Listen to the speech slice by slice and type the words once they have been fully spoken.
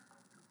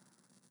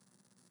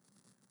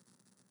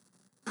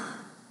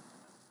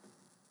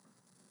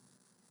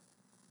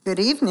Good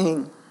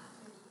evening.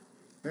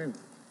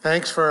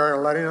 Thanks for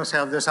letting us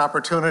have this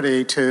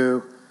opportunity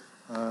to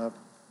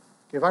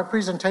give our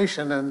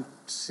presentation and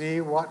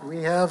see what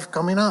we have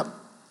coming up.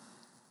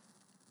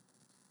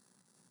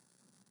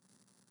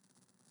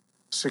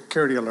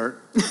 Security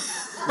alert.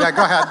 Yeah,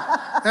 go ahead.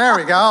 There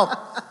we go.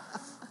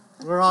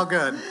 We're all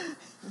good.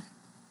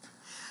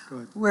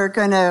 We're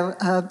going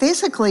to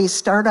basically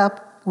start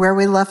up where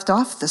we left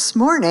off this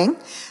morning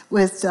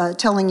with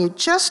telling you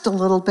just a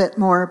little bit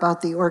more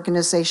about the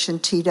organization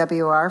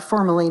TWR,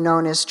 formerly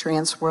known as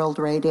Trans World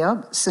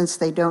Radio. Since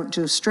they don't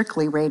do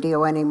strictly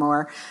radio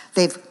anymore,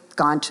 they've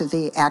gone to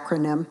the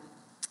acronym.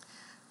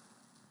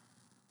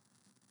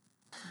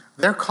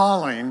 Their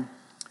calling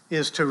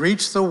is to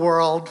reach the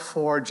world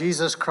for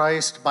Jesus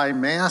Christ by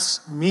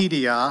mass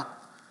media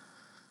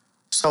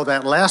so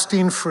that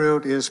lasting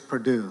fruit is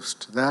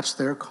produced. That's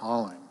their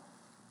calling.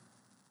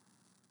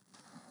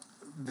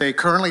 They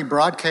currently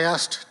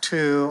broadcast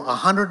to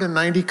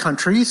 190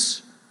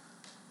 countries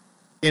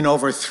in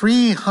over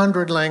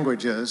 300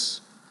 languages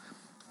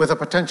with a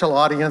potential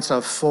audience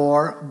of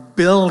 4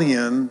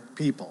 billion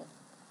people.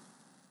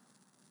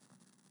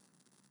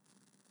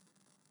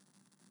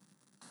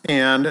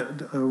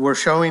 And we're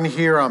showing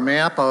here a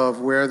map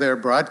of where their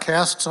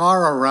broadcasts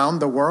are around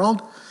the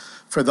world.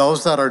 For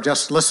those that are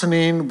just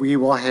listening, we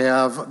will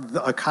have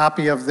a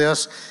copy of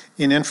this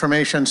in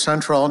Information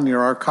Central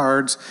near our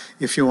cards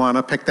if you want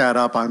to pick that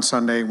up on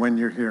Sunday when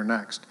you're here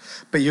next.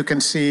 But you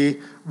can see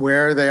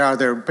where they are.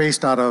 They're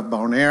based out of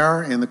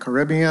Bonaire in the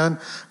Caribbean,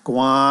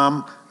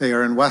 Guam. They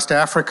are in West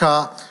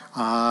Africa,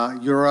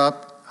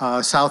 Europe,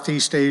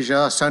 Southeast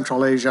Asia,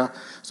 Central Asia.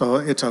 So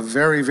it's a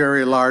very,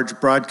 very large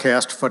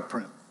broadcast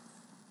footprint.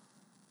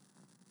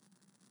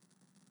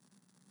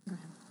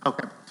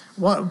 Okay.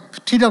 Well,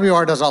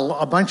 TWR does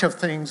a bunch of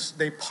things.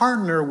 They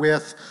partner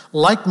with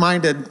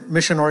like-minded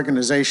mission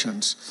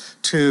organizations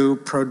to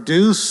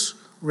produce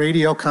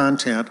radio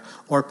content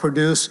or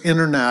produce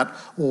internet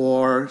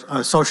or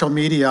social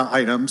media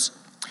items.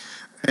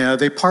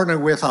 They partner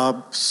with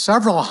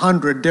several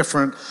hundred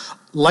different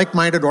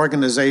like-minded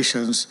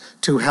organizations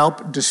to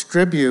help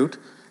distribute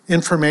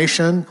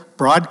information,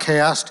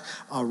 broadcast,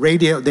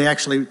 radio. They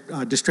actually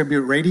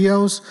distribute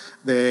radios.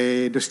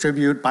 They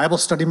distribute Bible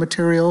study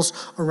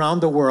materials around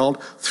the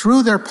world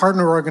through their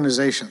partner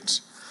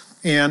organizations.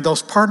 And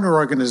those partner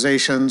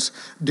organizations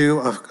do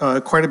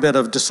quite a bit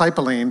of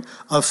discipling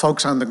of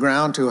folks on the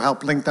ground to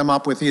help link them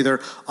up with either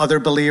other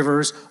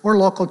believers or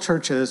local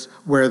churches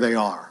where they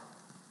are.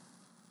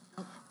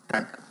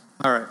 Okay.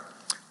 All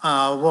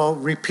right. We'll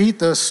repeat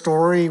the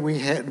story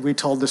we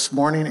told this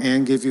morning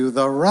and give you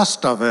the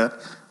rest of it,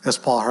 as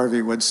Paul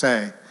Harvey would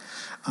say.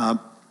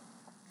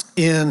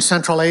 In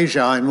Central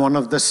Asia, in one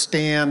of the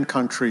STAN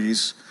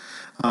countries,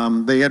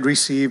 they had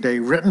received a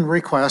written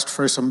request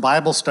for some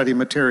Bible study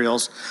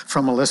materials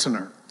from a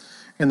listener.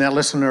 And that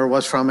listener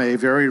was from a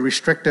very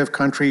restrictive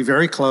country,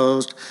 very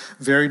closed,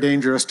 very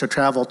dangerous to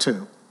travel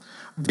to.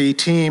 The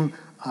team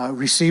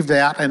received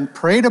that and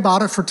prayed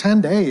about it for 10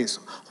 days.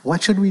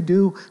 What should we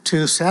do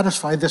to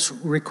satisfy this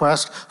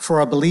request for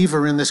a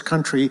believer in this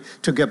country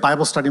to get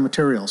Bible study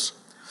materials?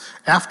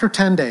 After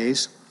 10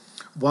 days,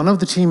 one of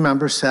the team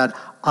members said,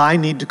 I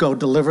need to go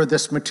deliver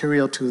this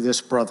material to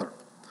this brother.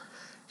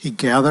 He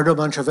gathered a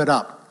bunch of it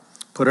up,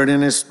 put it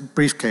in his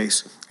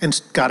briefcase,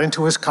 and got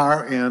into his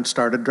car and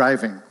started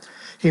driving.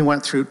 He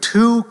went through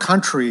 2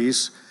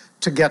 countries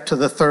to get to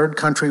the 3rd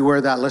country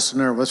where that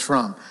listener was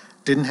from.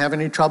 Didn't have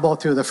any trouble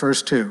through the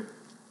first 2.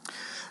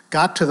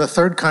 Got to the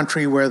 3rd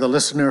country where the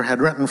listener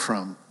had written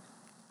from.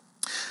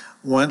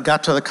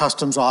 Got to the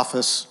customs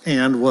office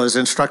and was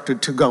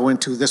instructed to go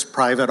into this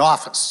private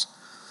office.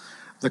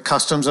 The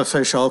customs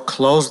official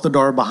closed the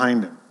door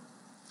behind him,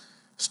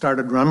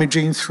 started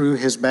rummaging through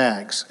his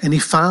bags, and he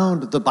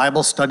found the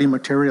Bible study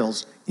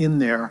materials in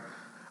there,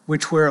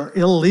 which were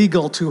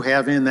illegal to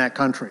have in that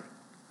country.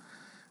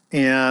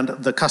 And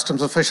the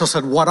customs official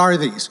said, what are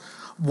these?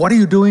 What are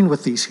you doing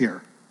with these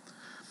here?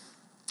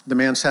 The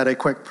man said a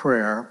quick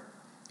prayer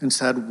and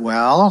said,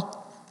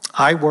 well,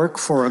 I work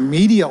for a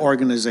media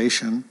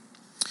organization,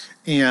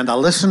 and a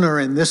listener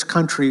in this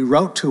country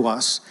wrote to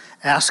us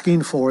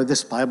asking for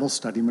this Bible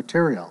study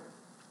material.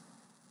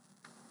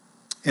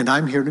 And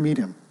I'm here to meet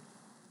him.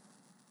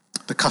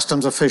 The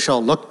customs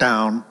official looked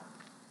down,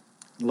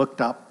 looked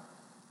up,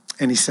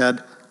 and he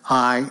said,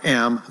 I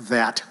am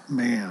that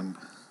man.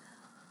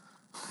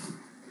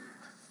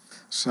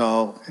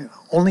 So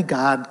only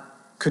God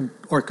could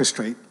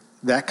orchestrate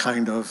that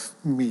kind of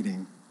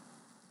meeting.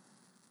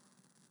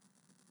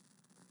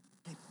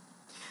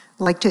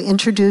 I'd like to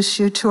introduce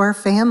you to our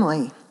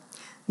family.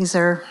 These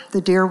are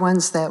the dear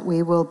ones that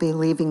we will be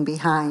leaving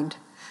behind.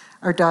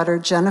 Our daughter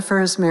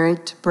Jennifer is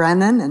married to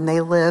Brennan, and they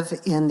live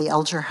in the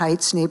Elger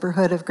Heights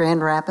neighborhood of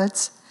Grand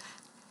Rapids.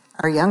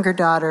 Our younger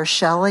daughter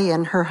Shelley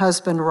and her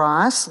husband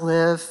Ross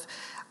live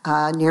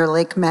near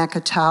Lake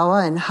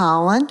Makatawa in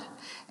Holland,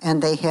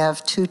 and they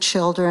have 2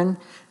 children.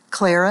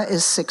 Clara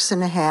is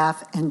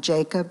 6.5, and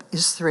Jacob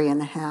is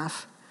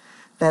 3.5.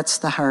 That's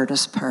the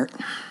hardest part.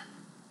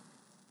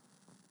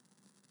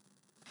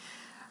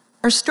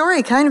 Our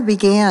story kind of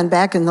began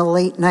back in the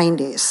late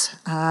 90s.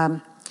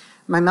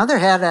 My mother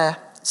had a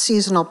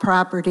seasonal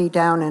property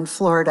down in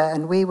Florida,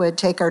 and we would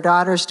take our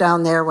daughters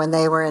down there when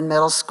they were in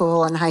middle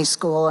school and high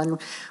school,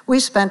 and we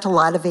spent a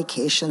lot of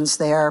vacations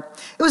there.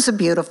 It was a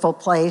beautiful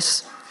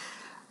place,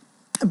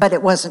 but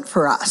it wasn't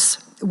for us.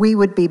 We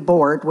would be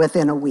bored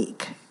within a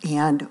week,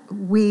 and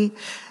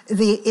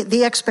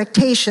the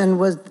expectation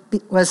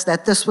was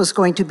that this was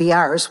going to be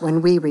ours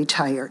when we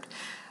retired.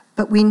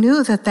 But we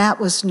knew that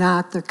that was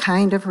not the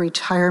kind of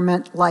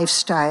retirement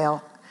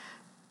lifestyle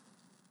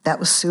that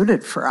was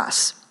suited for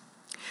us.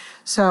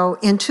 So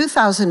in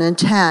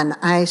 2010,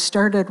 I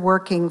started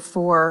working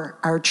for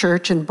our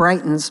church in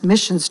Brighton's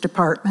missions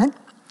department,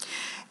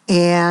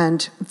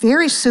 and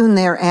very soon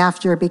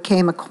thereafter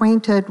became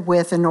acquainted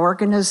with an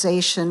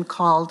organization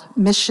called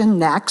Mission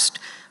Next,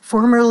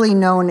 formerly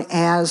known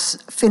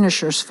as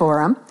Finishers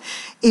Forum.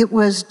 It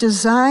was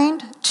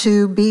designed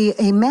to be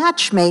a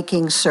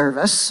matchmaking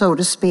service, so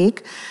to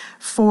speak,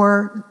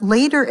 for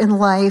later in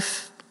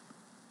life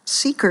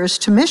seekers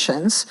to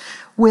missions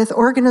with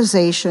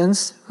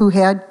organizations who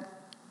had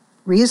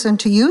reason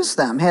to use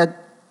them, had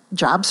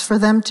jobs for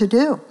them to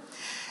do.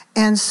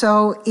 And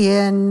so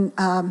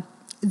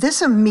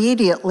this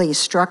immediately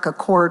struck a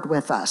chord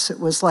with us.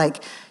 It was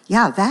like,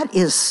 yeah, that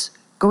is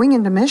going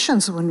into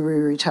missions when we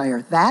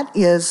retire. That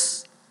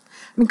is,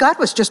 God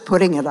was just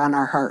putting it on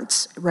our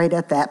hearts right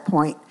at that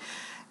point.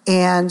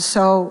 And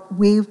so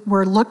we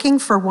were looking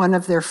for one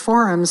of their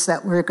forums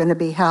that were going to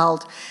be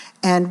held,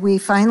 and we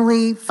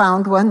finally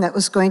found one that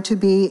was going to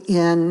be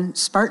in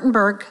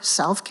Spartanburg,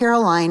 South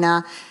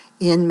Carolina,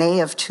 in May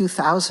of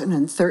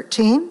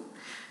 2013.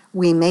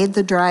 We made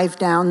the drive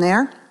down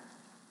there,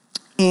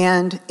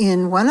 and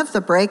in one of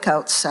the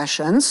breakout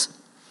sessions,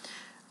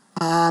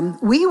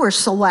 we were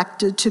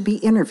selected to be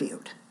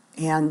interviewed.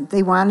 And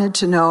they wanted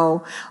to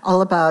know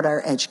all about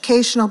our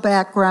educational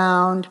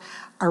background,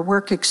 our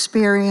work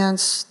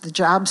experience, the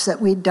jobs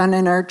that we'd done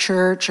in our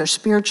church, our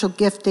spiritual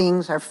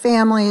giftings, our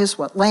families,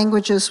 what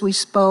languages we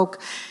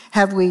spoke,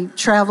 have we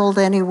traveled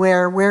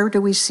anywhere, where do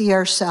we see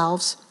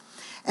ourselves?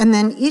 And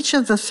then each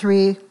of the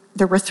three,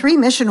 there were three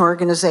mission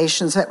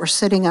organizations that were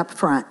sitting up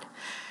front.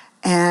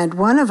 And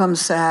one of them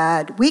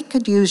said, we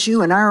could use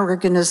you in our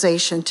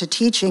organization to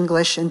teach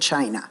English in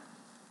China.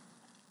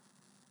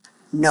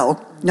 No,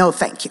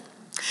 thank you.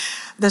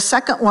 The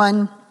second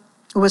one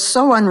was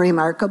so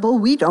unremarkable,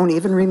 we don't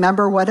even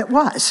remember what it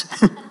was.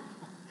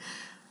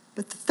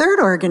 But the third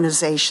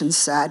organization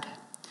said,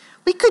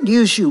 we could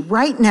use you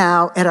right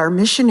now at our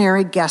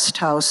missionary guest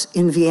house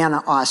in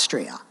Vienna,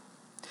 Austria.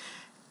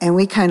 And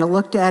we kind of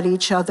looked at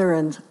each other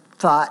and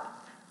thought,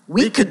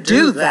 we could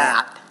do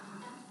that.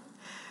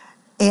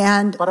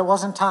 But it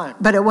wasn't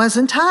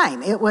time.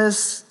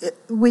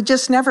 We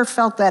just never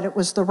felt that it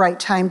was the right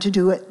time to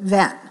do it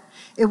then.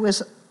 It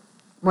was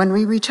when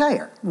we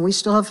retire, and we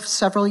still have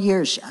several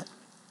years yet.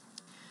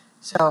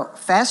 So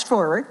fast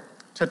forward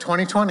to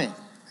 2020.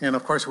 And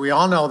of course, we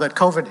all know that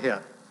COVID hit.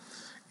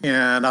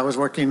 And I was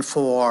working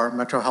for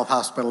Metro Health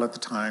Hospital at the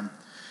time.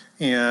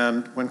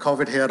 And when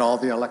COVID hit, all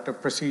the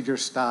elective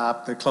procedures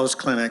stopped, they closed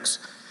clinics,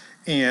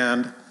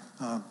 and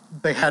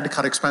they had to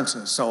cut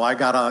expenses. So I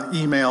got an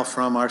email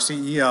from our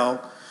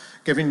CEO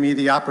giving me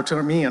the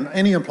opportunity, me and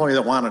any employee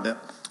that wanted it,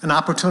 an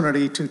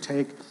opportunity to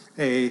take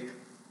a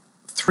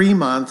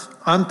 3-month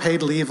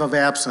unpaid leave of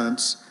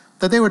absence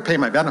that they would pay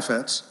my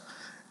benefits,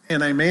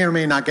 and I may or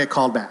may not get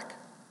called back.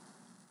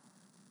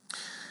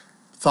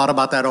 Thought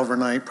about that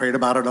overnight, prayed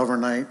about it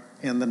overnight,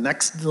 and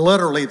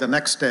literally the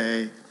next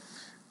day,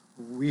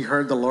 we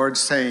heard the Lord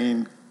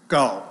saying,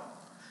 go.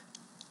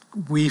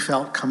 We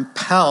felt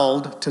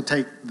compelled to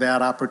take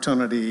that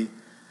opportunity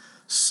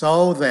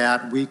so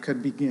that we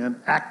could begin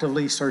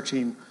actively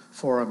searching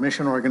for a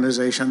mission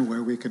organization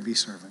where we could be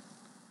serving.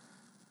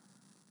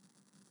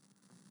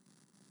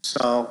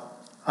 So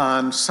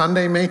on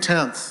Sunday, May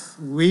 10th,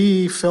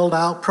 we filled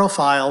out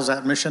profiles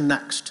at Mission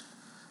Next.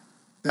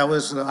 That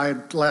was, I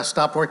last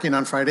stopped working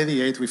on Friday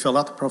the 8th. We filled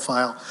out the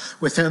profile.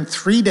 Within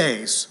 3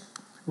 days,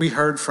 we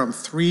heard from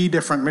 3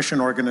 different mission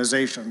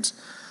organizations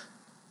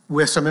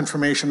with some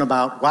information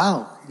about,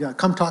 wow, yeah,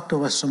 come talk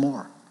to us some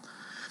more.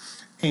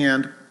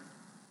 And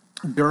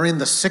during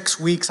the 6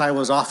 weeks I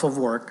was off of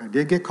work, I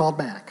did get called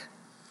back.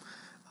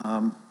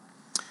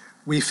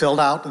 We filled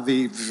out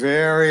the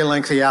very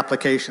lengthy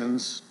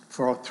applications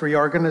for 3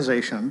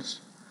 organizations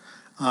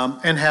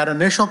and had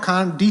initial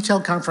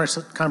detailed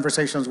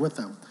conversations with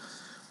them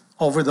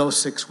over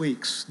those 6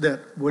 weeks that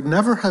would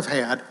never have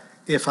had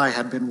if I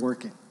had been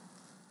working.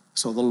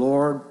 So the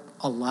Lord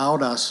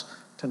allowed us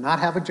to not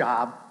have a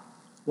job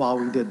while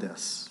we did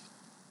this.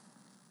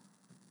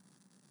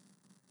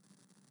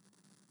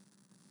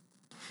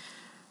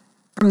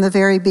 From the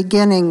very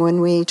beginning, when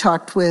we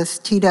talked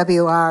with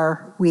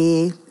TWR,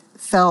 we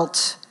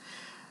felt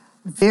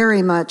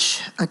very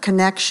much a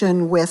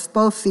connection with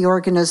both the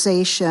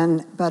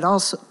organization, but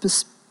also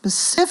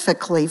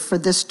specifically for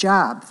this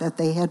job that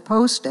they had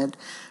posted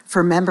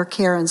for member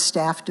care and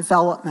staff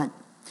development.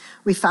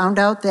 We found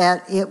out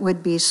that it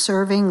would be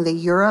serving the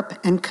Europe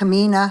and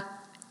CAMENA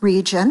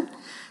region.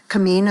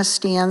 CAMINA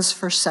stands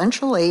for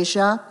Central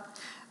Asia,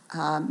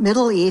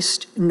 Middle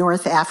East,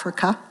 North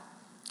Africa.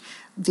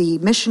 The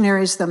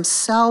missionaries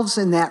themselves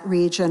in that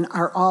region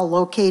are all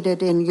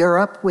located in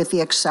Europe with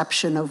the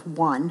exception of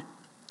one.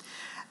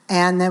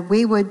 And that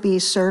we would be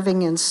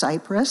serving in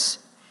Cyprus,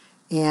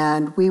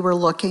 and we were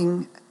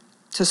looking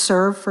to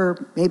serve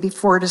for maybe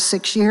 4 to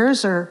 6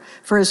 years or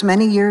for as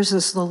many years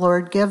as the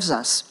Lord gives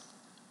us.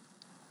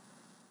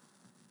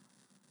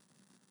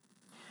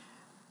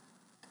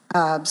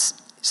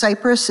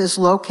 Cyprus is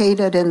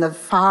located in the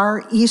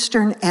far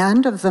eastern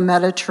end of the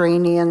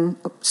Mediterranean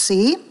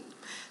Sea,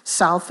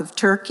 south of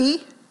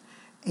Turkey,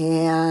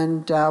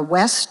 and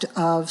west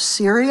of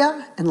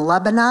Syria and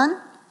Lebanon,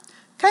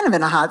 kind of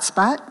in a hot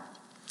spot.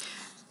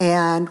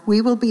 And we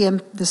will be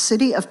in the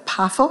city of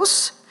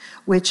Paphos,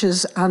 which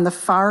is on the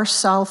far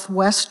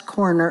southwest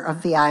corner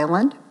of the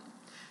island.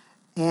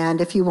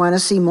 And if you want to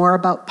see more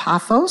about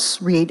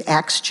Paphos, read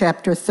Acts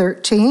chapter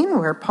 13,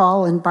 where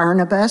Paul and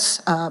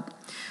Barnabas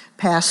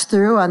passed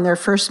through on their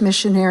first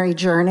missionary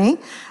journey.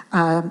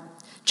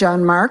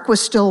 John Mark was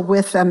still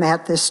with them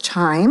at this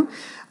time.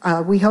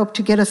 We hope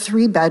to get a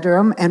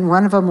 3-bedroom, and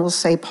one of them will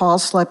say Paul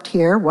slept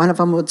here, one of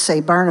them would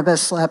say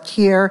Barnabas slept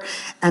here,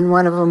 and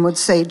one of them would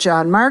say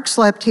John Mark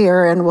slept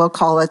here, and we'll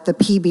call it the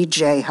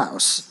PBJ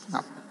house.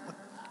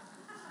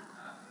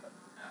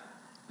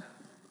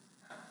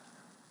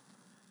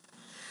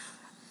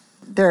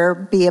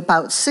 There'll be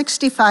about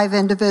 65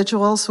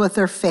 individuals with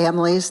their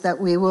families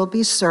that we will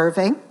be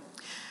serving.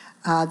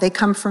 They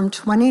come from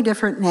 20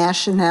 different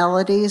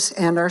nationalities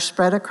and are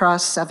spread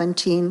across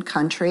 17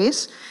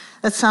 countries.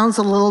 That sounds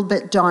a little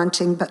bit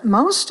daunting, but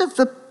most of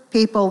the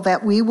people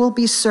that we will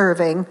be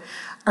serving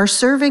are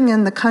serving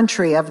in the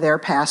country of their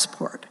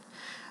passport.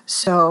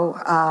 So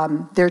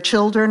their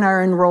children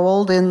are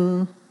enrolled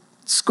in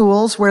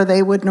schools where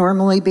they would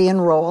normally be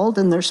enrolled,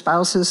 and their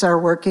spouses are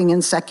working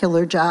in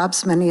secular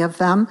jobs, many of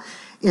them,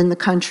 in the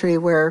country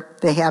where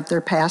they have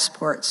their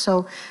passport.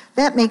 So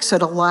that makes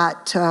it a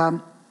lot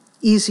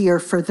easier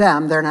for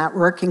them. They're not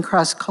working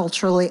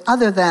cross-culturally,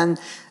 other than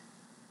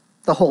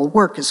the whole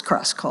work is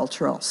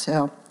cross-cultural.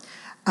 So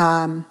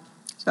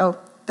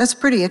that's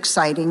pretty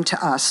exciting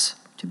to us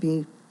to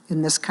be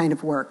in this kind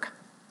of work.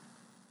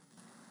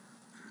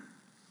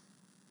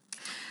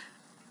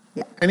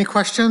 Yeah. Any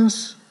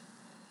questions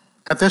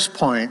at this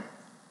point?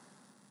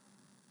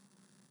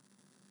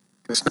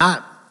 Guess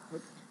not.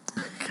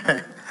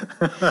 Okay.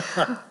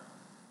 I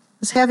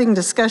was having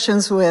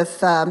discussions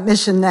with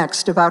Mission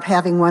Next about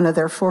having one of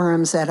their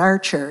forums at our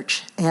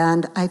church,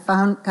 and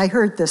I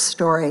heard this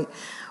story,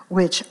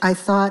 which I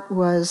thought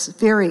was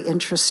very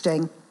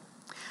interesting.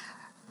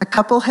 A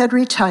couple had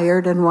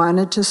retired and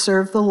wanted to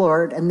serve the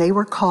Lord, and they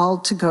were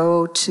called to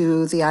go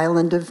to the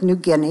island of New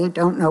Guinea,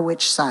 don't know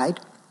which side.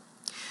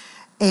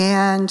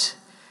 And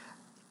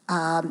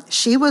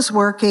she was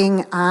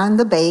working on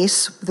the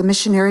base, the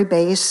missionary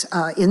base,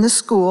 in the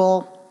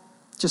school,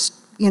 just,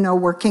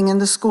 working in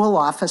the school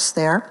office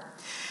there.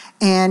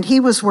 And he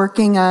was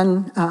working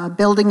on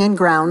building and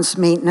grounds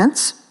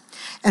maintenance.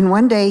 And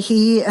one day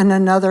he and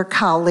another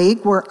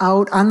colleague were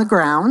out on the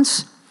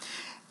grounds,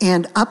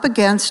 and up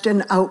against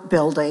an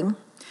outbuilding,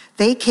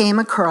 they came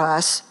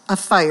across a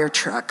fire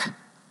truck,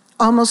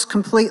 almost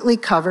completely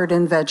covered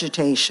in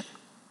vegetation.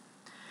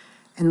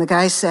 And the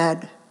guy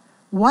said,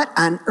 "What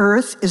on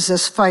earth is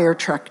this fire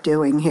truck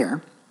doing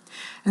here?"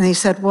 And they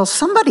said, "Well,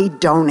 somebody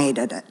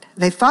donated it.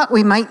 They thought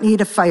we might need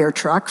a fire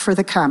truck for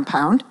the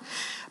compound,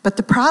 but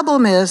the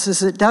problem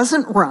is it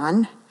doesn't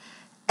run,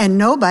 and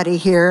nobody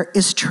here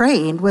is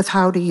trained with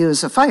how to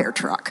use a fire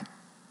truck."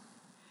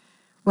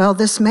 Well,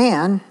 this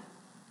man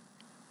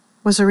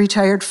was a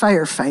retired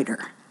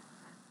firefighter.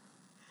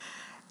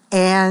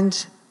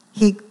 And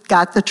he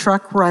got the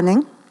truck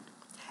running,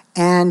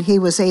 and he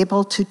was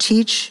able to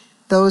teach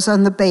those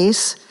on the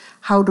base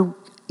how to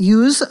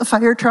use a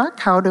fire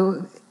truck, how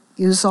to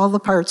use all the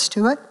parts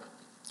to it.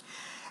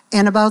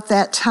 And about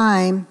that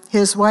time,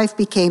 his wife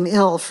became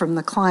ill from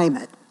the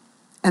climate,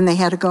 and they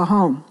had to go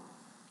home.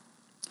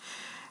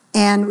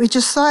 And we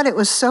just thought it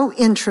was so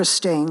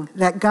interesting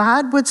that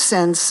God would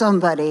send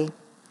somebody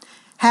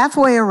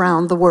halfway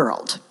around the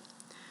world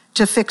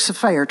to fix a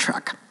fire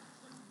truck.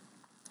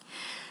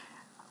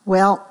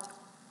 Well,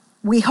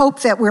 we hope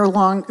that we're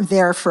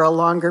there for a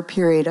longer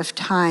period of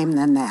time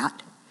than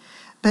that.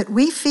 But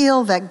we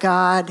feel that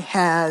God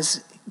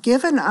has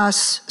given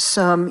us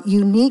some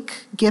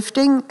unique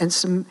gifting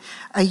and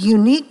a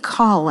unique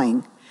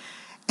calling,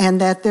 and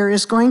that there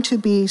is going to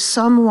be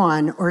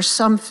someone or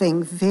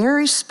something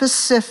very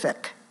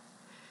specific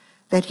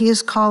that he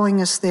is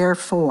calling us there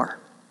for.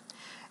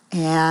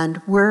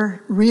 And we're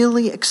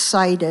really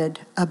excited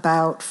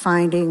about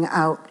finding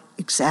out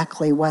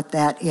exactly what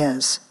that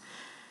is.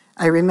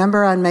 I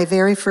remember on my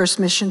very first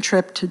mission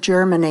trip to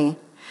Germany,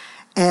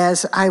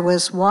 as I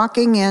was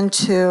walking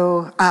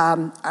into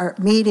our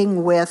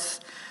meeting with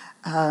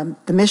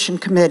the mission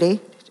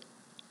committee,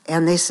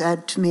 and they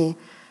said to me,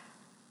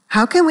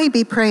 "How can we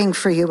be praying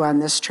for you on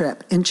this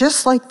trip?" And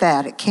just like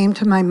that, it came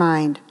to my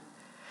mind,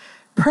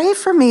 pray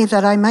for me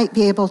that I might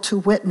be able to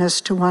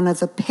witness to one of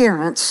the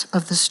parents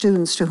of the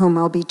students to whom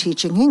I'll be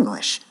teaching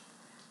English.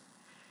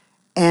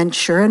 And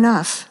sure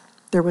enough,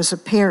 there was a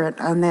parent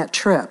on that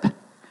trip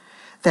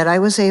that I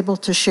was able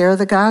to share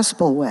the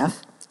gospel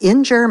with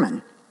in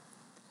German.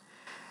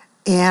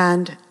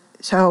 And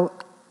so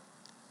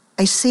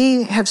I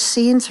have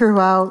seen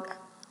throughout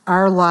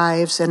our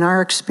lives and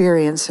our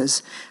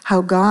experiences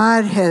how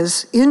God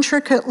has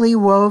intricately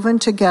woven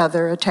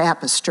together a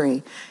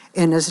tapestry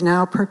and is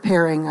now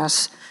preparing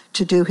us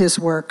to do his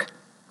work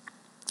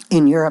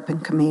in Europe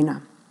and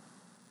Camino.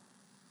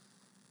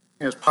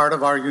 As part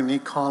of our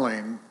unique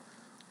calling,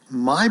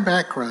 my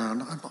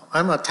background,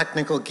 I'm a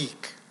technical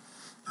geek.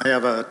 I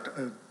have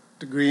a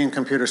degree in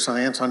computer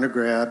science,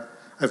 undergrad.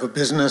 I have a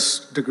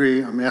business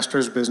degree, a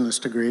master's business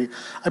degree.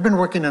 I've been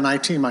working in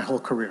IT my whole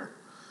career.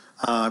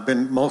 I've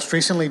been most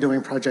recently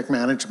doing project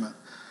management.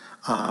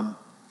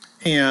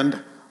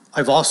 And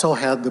I've also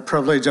had the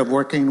privilege of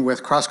working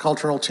with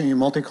cross-cultural teams,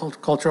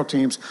 multicultural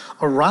teams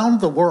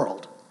around the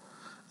world.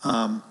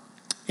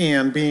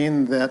 And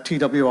being that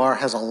TWR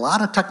has a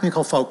lot of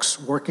technical folks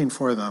working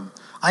for them,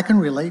 I can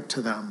relate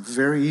to them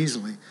very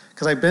easily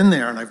because I've been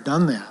there and I've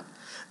done that.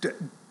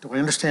 Do I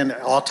understand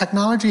all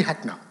technology?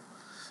 Heck no.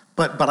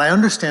 But I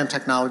understand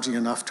technology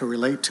enough to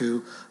relate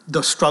to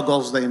the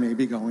struggles they may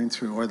be going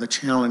through or the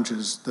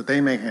challenges that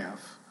they may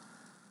have.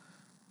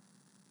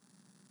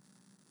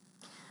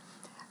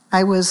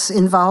 I was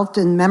involved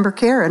in member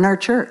care in our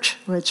church,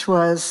 which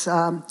was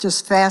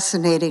just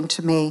fascinating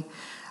to me.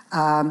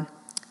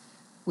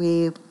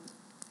 We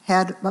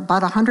had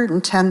about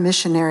 110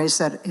 missionaries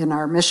that in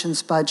our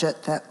missions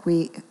budget that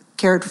we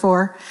cared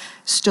for,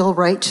 still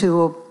write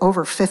to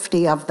over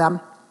 50 of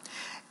them.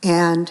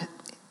 And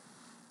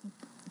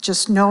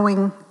just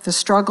knowing the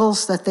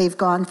struggles that they've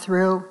gone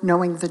through,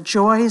 knowing the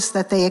joys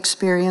that they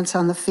experience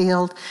on the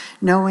field,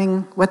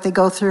 knowing what they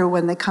go through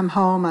when they come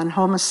home on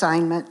home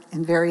assignment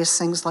and various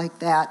things like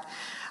that,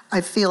 I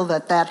feel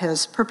that that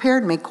has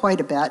prepared me quite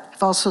a bit.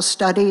 I've also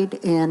studied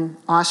in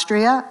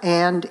Austria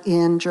and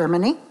in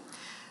Germany.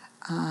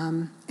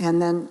 And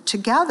then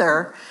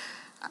together,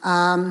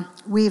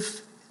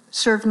 we've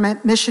served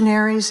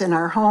missionaries in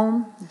our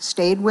home,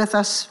 stayed with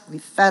us, we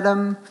fed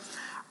them.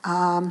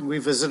 We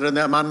visited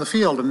them on the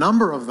field, a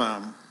number of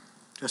them,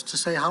 just to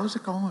say, how's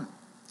it going?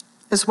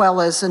 As well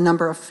as a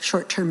number of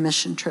short-term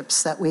mission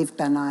trips that we've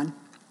been on.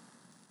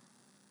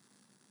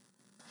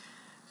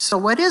 So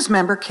what is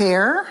member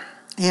care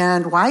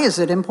and why is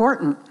it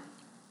important?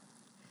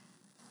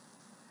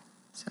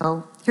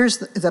 So here's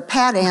the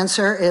pat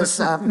answer is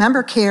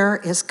member care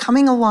is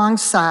coming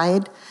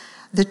alongside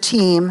the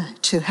team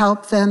to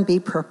help them be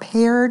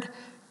prepared,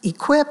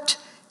 equipped,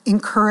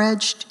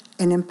 encouraged,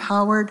 and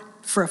empowered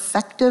for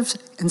effective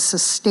and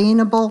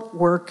sustainable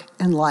work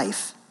and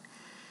life.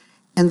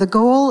 And the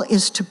goal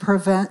is to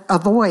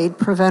avoid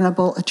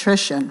preventable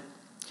attrition.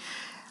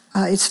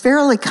 It's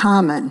fairly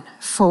common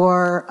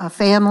for a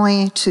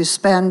family to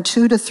spend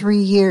 2 to 3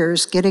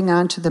 years getting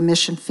onto the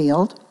mission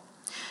field.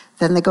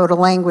 Then they go to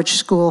language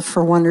school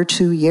for 1 or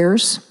 2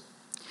 years.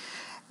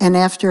 And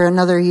after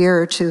another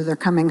year or two, they're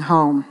coming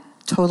home,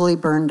 totally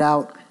burned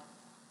out.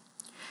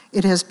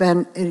 It has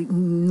been an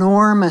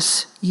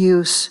enormous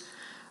use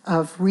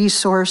of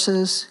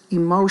resources,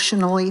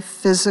 emotionally,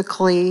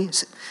 physically,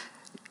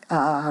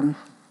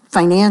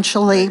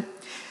 financially,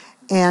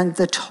 and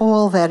the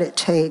toll that it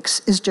takes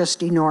is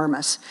just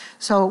enormous.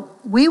 So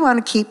we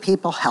want to keep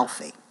people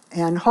healthy,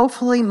 and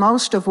hopefully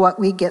most of what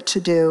we get to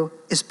do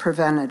is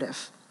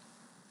preventative.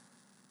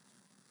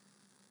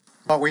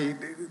 Well,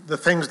 the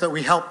things that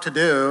we help to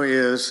do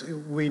is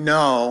we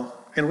know,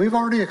 and we've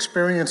already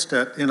experienced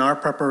it in our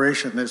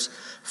preparation, is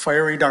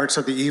fiery darts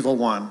of the evil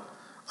one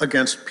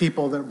against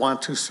people that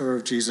want to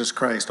serve Jesus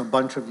Christ. A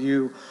bunch of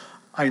you,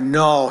 I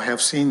know,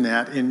 have seen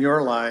that in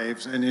your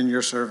lives and in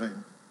your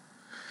serving.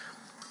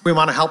 We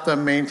want to help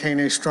them maintain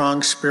a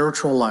strong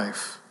spiritual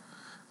life.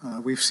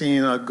 We've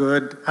seen a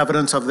good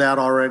evidence of that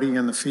already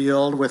in the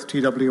field with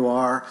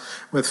TWR,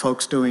 with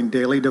folks doing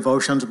daily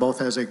devotions,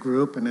 both as a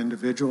group and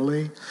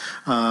individually.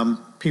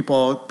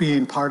 People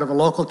being part of a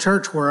local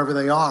church wherever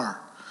they are.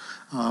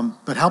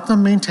 But help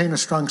them maintain a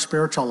strong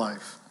spiritual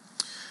life.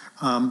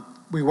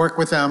 We work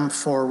with them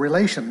for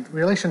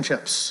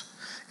relationships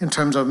in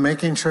terms of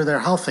making sure they're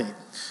healthy.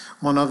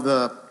 One of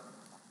the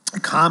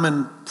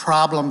common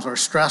problems or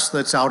stress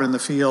that's out in the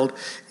field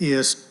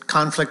is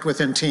conflict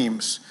within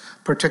teams,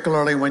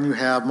 particularly when you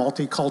have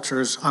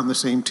multi-cultures on the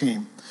same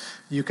team.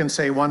 You can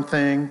say one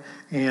thing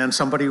and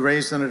somebody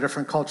raised in a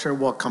different culture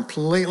will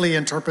completely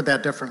interpret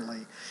that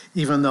differently,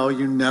 even though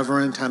you never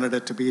intended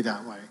it to be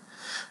that way.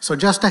 So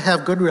just to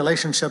have good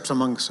relationships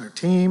amongst our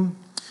team,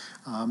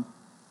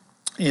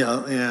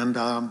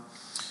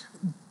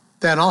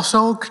 then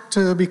also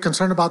to be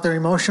concerned about their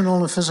emotional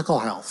and physical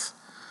health.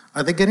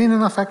 Are they getting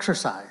enough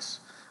exercise?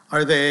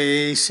 Are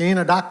they seeing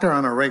a doctor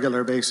on a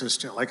regular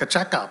basis, like a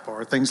checkup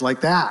or things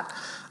like that?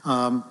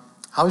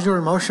 How's your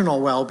emotional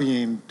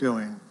well-being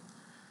doing?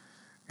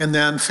 And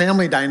then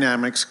family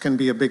dynamics can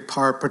be a big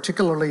part,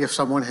 particularly if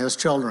someone has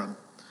children.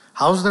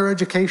 How's their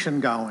education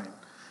going?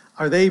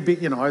 Are they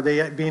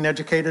being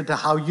educated to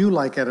how you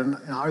like it, and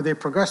are they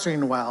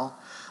progressing well?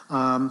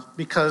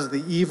 Because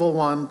the evil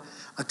one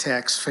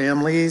attacks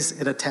families,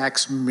 it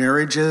attacks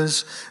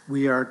marriages.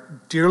 We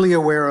are dearly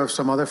aware of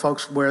some other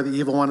folks where the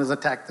evil one has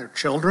attacked their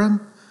children,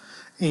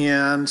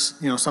 and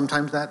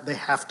sometimes that they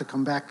have to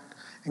come back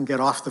and get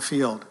off the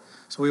field.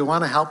 So we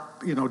want to help,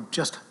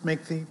 just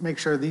make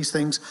sure these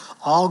things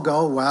all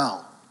go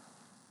well.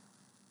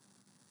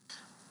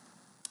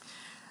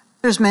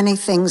 There's many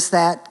things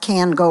that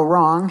can go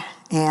wrong,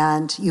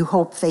 and you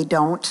hope they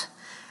don't.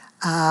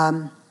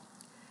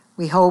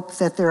 We hope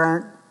that there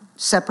aren't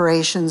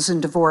separations and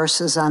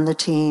divorces on the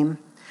team.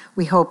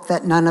 We hope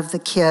that none of the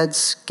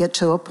kids get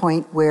to a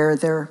point where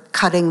they're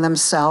cutting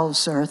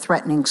themselves or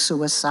threatening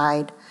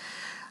suicide.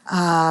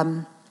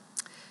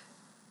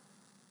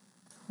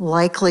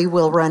 Likely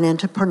we'll run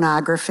into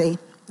pornography.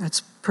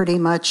 That's pretty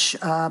much,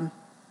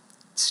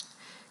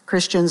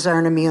 Christians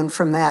aren't immune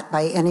from that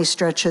by any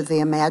stretch of the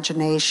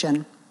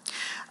imagination.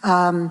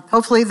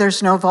 Hopefully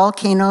there's no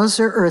volcanoes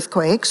or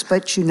earthquakes,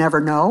 but you never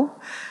know.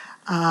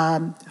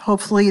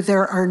 Hopefully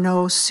there are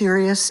no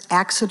serious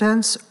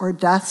accidents or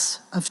deaths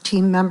of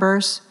team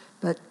members,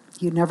 but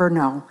you never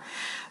know.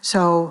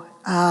 So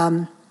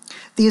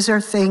these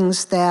are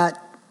things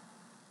that,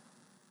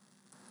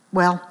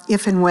 well,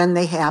 if and when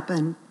they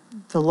happen,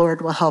 the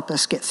Lord will help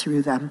us get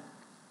through them.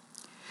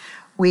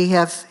 We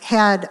have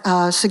had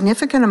a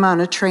significant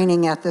amount of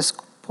training at this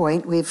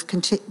point. We've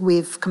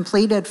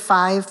completed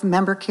 5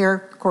 member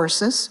care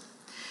courses,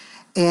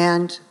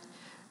 and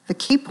the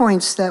key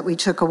points that we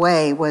took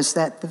away was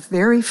that the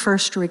very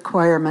first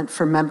requirement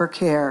for member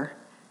care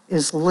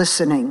is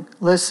listening,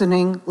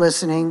 listening,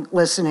 listening,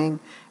 listening,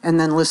 and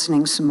then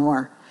listening some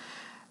more,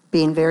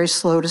 being very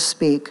slow to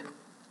speak.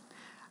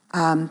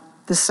 The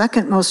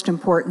second most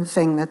important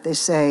thing that they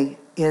say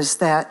is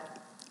that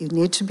you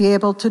need to be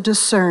able to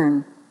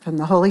discern from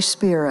the Holy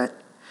Spirit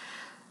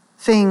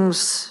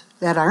things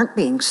that aren't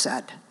being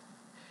said.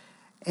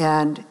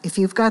 And if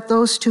you've got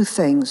those 2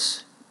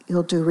 things,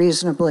 you'll do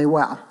reasonably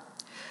well.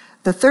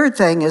 The third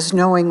thing is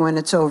knowing when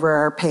it's over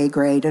our pay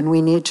grade, and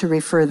we need to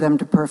refer them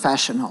to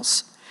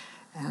professionals.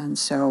 And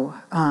so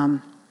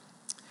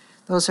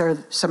those are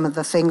some of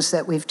the things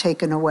that we've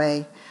taken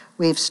away.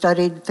 We've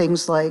studied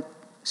things like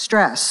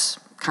stress,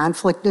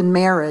 conflict in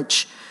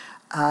marriage,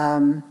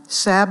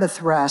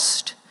 Sabbath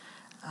rest.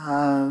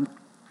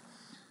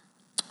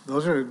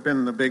 Those have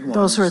been the big ones.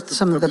 Those are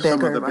some of the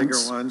bigger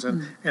ones.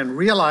 And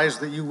realize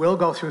that you will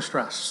go through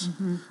stress,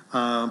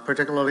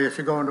 particularly if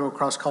you go into a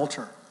cross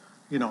culture.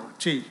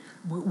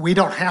 We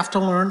don't have to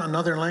learn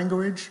another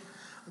language.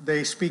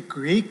 They speak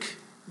Greek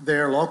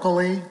there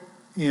locally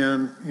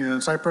in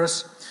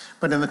Cyprus,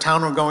 but in the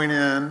town we're going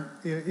in,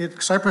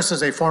 Cyprus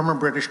is a former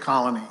British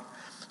colony.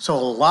 So a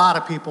lot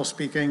of people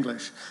speak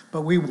English,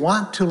 but we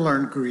want to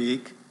learn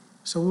Greek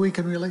so we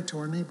can relate to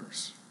our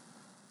neighbors.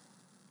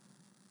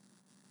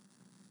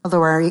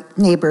 Although our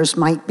neighbors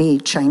might be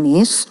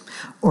Chinese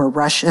or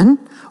Russian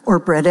or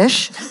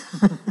British.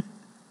 Back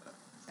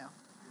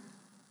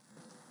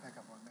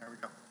up one, there we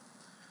go.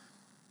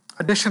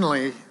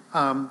 Additionally,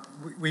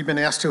 we've been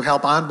asked to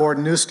help onboard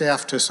new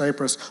staff to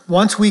Cyprus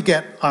once we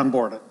get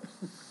onboarded.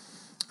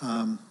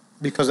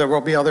 Because there will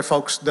be other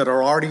folks that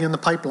are already in the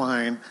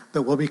pipeline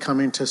that will be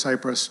coming to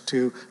Cyprus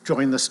to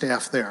join the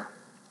staff there.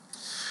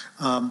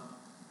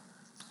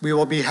 We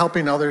will be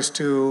helping others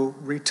to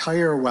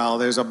retire well.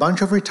 There's a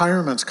bunch of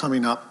retirements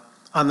coming up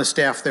on the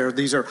staff there.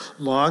 These are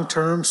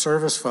long-term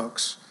service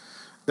folks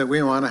that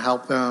we want to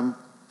help them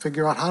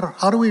figure out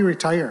how do we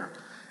retire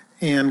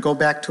and go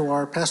back to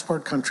our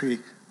passport country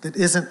that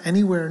isn't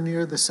anywhere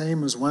near the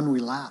same as when we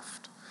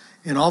left.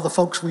 And all the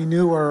folks we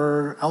knew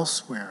are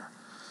elsewhere.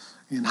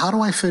 And how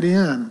do I fit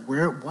in?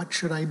 What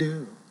should I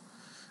do?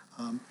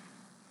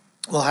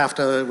 We'll have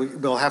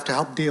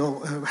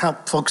to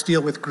help folks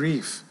deal with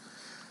grief.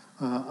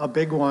 A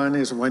big one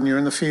is when you're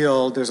in the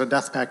field, there's a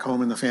death back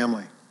home in the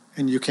family,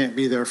 and you can't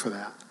be there for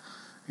that.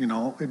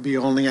 It'd be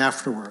only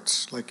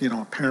afterwards, like,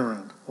 a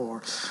parent.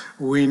 Or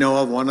we know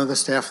of one of the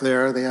staff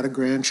there, they had a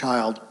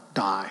grandchild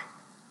die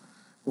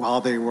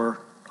while they were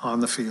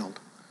on the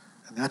field,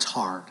 and that's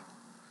hard.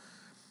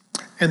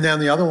 And then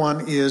the other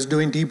one is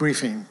doing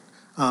debriefing.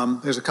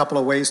 There's a couple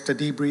of ways to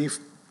debrief.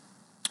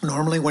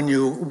 Normally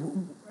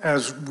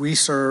as we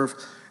serve,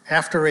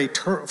 after a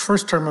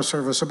first term of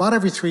service, about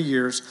every 3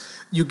 years,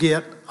 you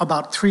get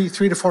about 3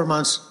 to 4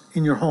 months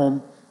in your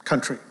home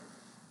country,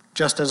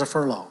 just as a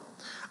furlough.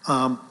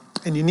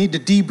 And you need to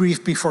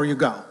debrief before you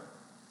go,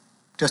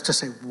 just to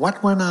say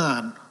what went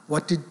on,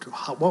 what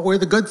were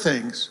the good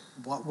things,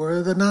 what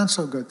were the not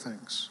so good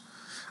things.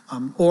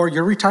 Or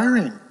you're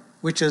retiring,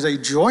 which is a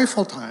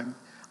joyful time.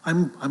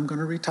 I'm going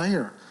to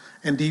retire,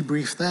 and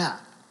debrief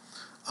that.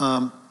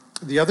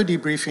 The other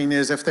debriefing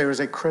is if there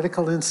is a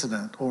critical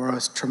incident or a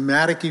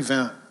traumatic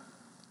event.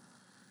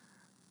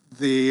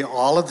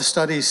 All of the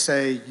studies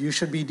say you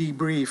should be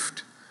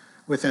debriefed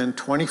within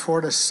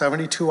 24 to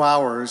 72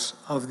 hours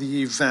of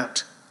the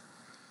event,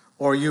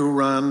 or you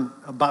run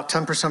about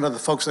 10% of the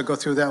folks that go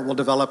through that will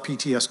develop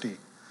PTSD,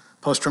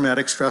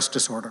 post-traumatic stress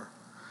disorder.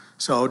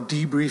 So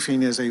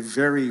debriefing is a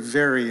very,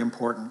 very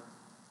important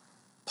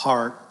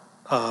part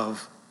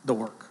of the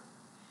work.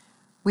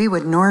 We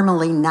would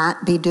normally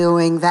not be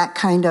doing that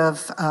kind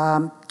of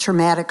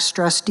traumatic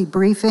stress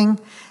debriefing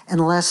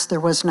unless there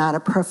was not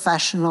a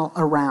professional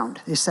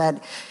around. They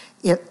said,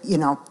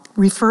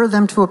 refer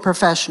them to a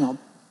professional,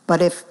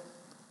 but if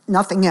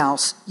nothing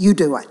else, you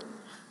do it.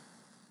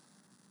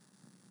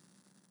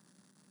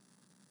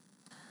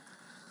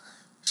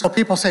 So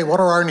people say, what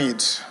are our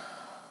needs?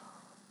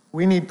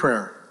 We need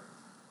prayer.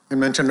 I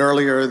mentioned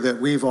earlier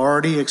that we've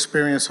already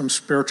experienced some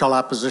spiritual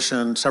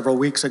opposition several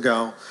weeks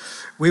ago.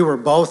 We were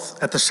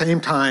both at the same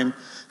time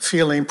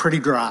feeling pretty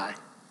dry,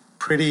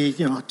 we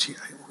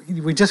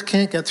just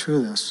can't get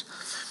through this.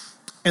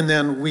 And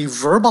then we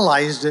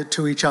verbalized it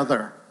to each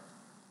other,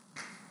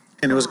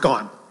 and it was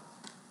gone.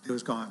 It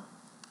was gone.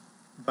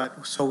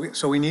 But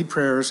so we need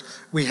prayers.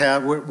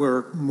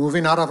 We're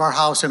moving out of our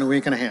house in a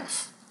week and a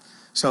half,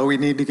 so we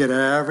need to get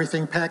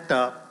everything packed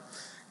up,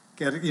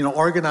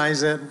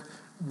 organize it.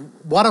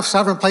 What if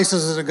 7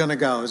 places is it going to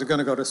go? Is it going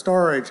to go to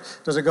storage?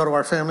 Does it go to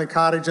our family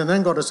cottage and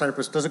then go to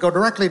Cyprus? Does it go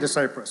directly to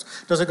Cyprus?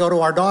 Does it go to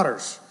our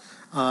daughters?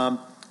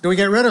 Do we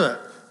get rid of it?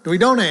 Do we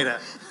donate it?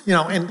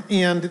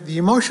 And the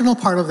emotional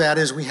part of that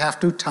is we have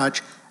to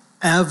touch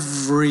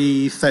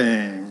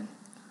everything.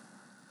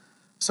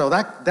 So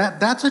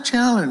that's a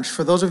challenge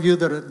for those of you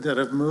that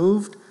have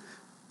moved.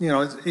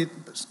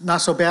 It's not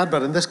so bad,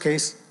 but in this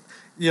case,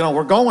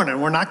 we're going and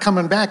we're not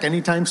coming back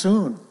anytime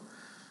soon.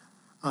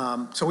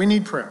 So we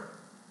need prayer.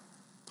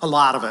 A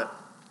lot of it.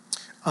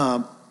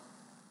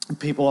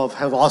 People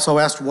have also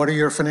asked, what are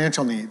your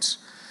financial needs?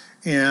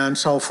 And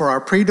so for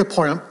our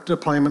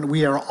pre-deployment,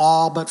 we are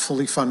all but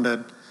fully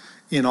funded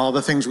in all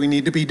the things we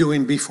need to be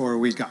doing before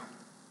we go.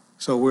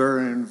 So we're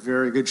in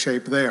very good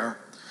shape there.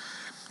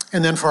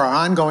 And then for our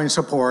ongoing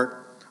support,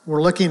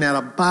 we're looking at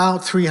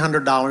about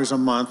 $300 a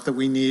month that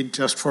we need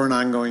just for an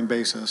ongoing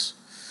basis.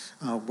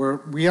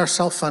 We are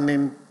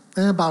self-funding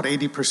about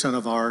 80%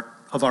 of our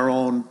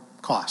own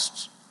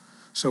costs.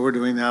 So we're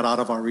doing that out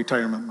of our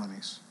retirement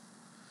monies.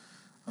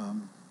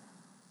 And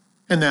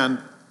then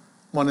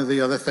one of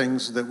the other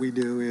things that we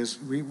do is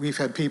we've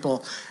had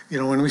people,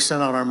 when we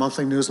send out our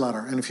monthly newsletter,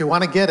 and if you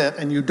want to get it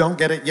and you don't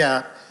get it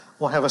yet,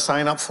 we'll have a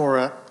sign up for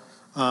it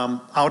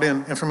out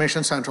in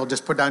Information Central.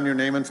 Just put down your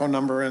name and phone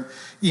number and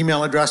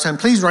email address, and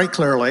please write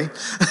clearly.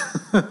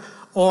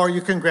 Or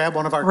you can grab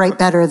one of our... Write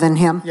better than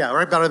him. Yeah,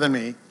 write better than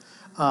me.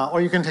 Or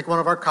you can take one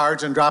of our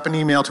cards and drop an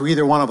email to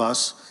either one of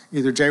us,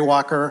 either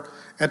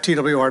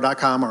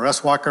jwalker@twr.com or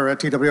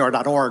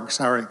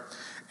swalker@twr.org,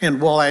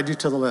 and we'll add you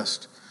to the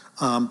list.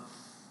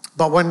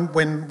 But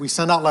when we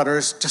send out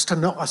letters, just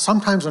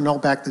sometimes a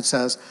note back that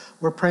says,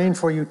 we're praying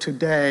for you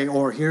today,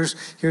 or here's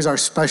our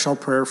special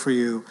prayer for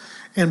you.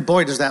 And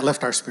boy, does that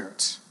lift our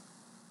spirits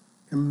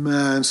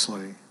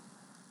immensely.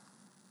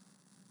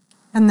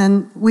 And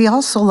then we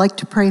also like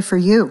to pray for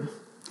you.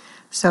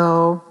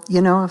 So,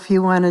 if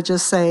you want to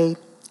just say,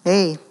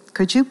 hey,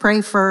 could you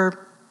pray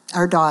for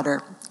our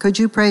daughter? Could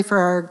you pray for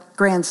our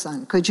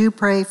grandson? Could you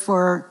pray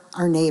for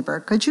our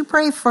neighbor? Could you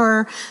pray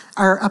for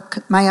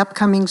my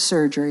upcoming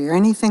surgery or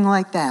anything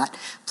like that?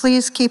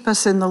 Please keep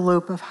us in the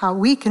loop of how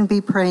we can be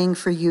praying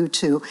for you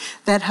too.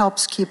 That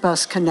helps keep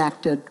us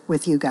connected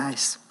with you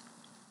guys.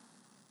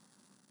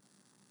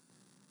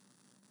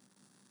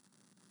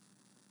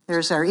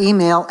 There's our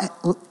email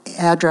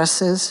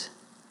addresses,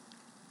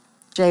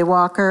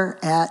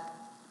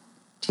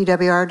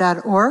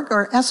 jwalker@twr.org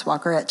or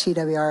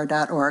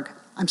swalker@twr.org.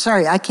 I'm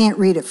sorry, I can't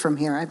read it from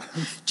here. I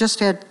just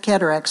had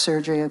cataract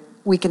surgery a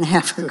week and a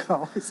half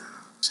ago.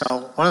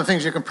 So one of the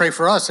things you can pray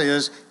for us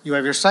is you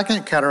have your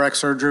second cataract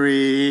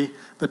surgery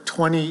the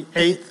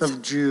 28th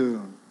of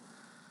June.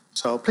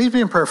 So please be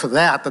in prayer for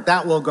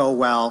that will go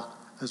well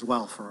as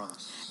well for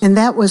us. And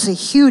that was a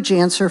huge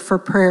answer for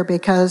prayer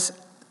because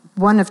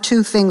one of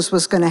two things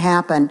was going to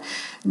happen.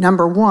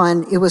 Number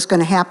one, it was going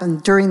to happen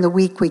during the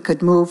week we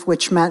could move,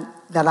 which meant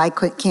that I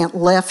can't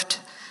lift,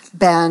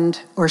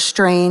 bend, or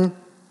strain,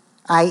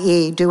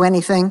 i.e. do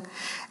anything.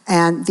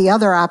 And the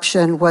other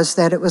option was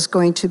that it was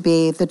going to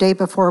be the day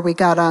before we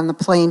got on the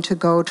plane to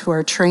go to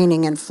our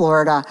training in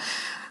Florida,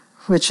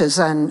 which is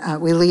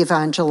we leave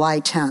on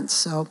July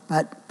 10th.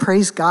 But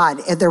praise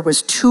God, there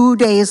was 2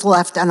 days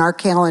left on our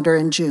calendar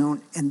in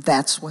June, and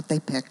that's what they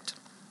picked.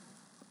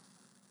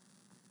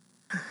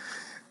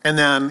 And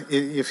then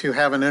if you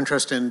have an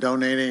interest in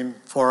donating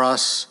for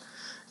us,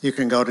 you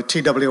can go to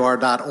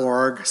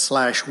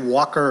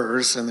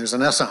twr.org/walkers, and there's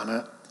an S on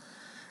it.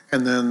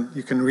 And then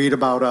you can read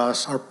about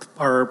us.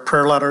 Our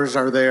prayer letters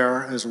are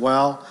there as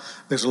well.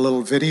 There's a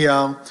little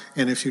video,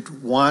 and if you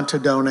want to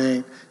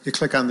donate, you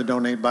click on the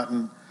donate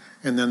button,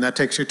 and then that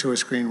takes you to a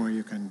screen where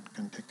you can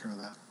take care of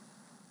that.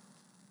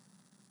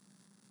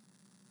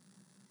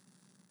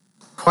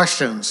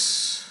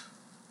 Questions?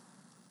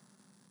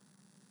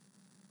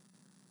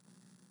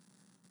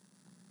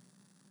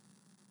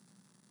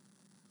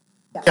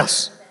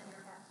 Yes.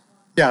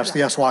 Yes,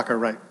 the S. Walker,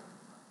 right.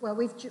 Well,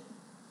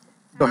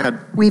 Go ahead.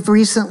 We've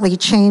recently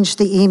changed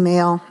the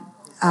email.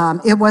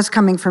 It was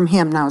coming from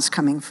him, now it's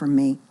coming from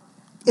me.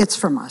 It's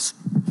from us.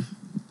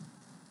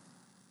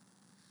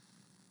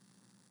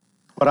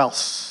 What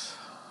else?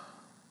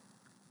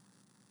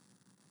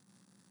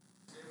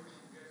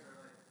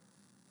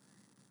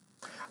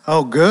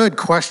 Oh, good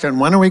question.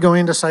 When are we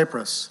going to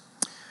Cyprus?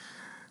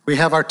 We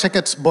have our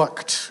tickets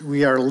booked.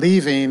 We are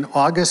leaving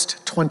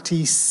August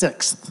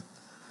 26th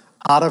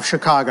out of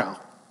Chicago.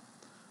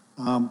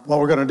 What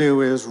we're going to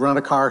do is rent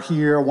a car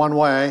here one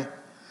way,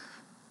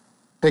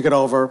 take it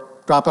over,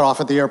 drop it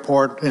off at the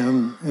airport,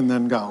 and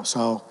then go.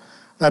 So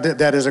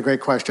that is a great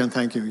question.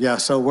 Thank you. Yeah,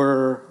 so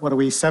we're,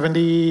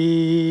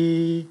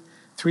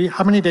 73?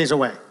 How many days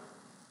away?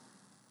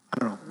 I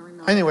don't know.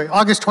 Anyway,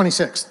 August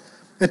 26th.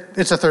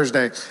 It's a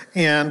Thursday.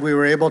 And we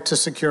were able to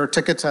secure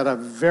tickets at a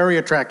very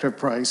attractive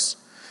price.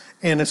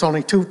 And it's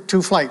only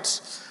two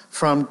flights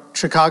from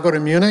Chicago to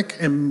Munich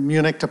and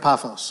Munich to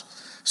Paphos.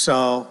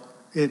 So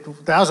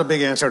that was a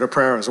big answer to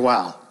prayer as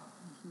well.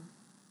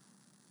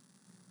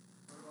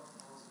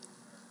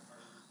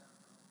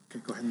 Okay,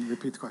 go ahead and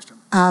repeat the question.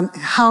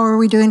 How are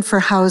we doing for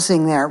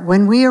housing there?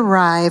 When we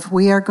arrive,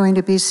 we are going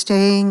to be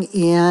staying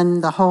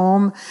in the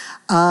home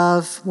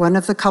of one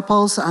of the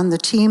couples on the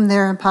team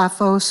there in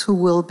Paphos who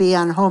will be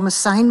on home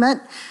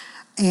assignment.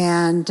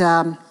 And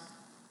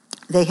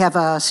they have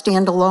a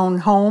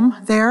standalone home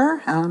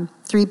there,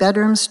 3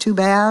 bedrooms, 2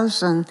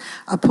 baths, and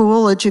a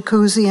pool, a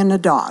jacuzzi, and a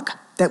dog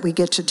that we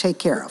get to take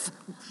care of.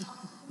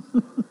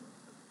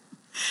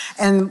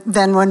 And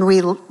then when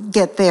we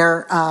get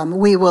there,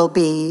 we will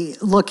be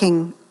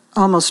looking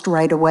almost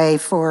right away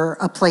for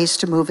a place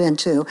to move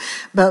into.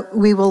 But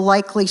we will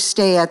likely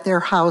stay at their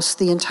house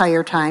the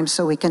entire time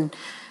so we can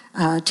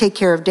take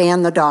care of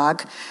Dan the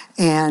dog.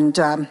 And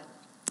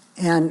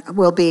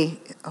we'll be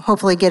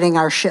hopefully getting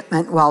our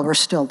shipment while we're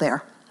still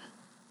there.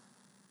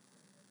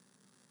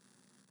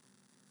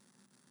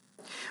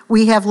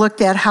 We have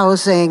looked at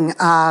housing.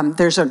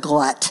 There's a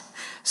glut.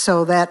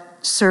 So that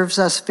serves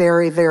us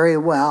very, very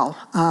well.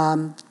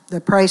 The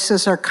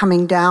prices are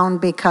coming down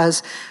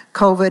because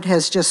COVID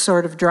has just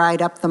sort of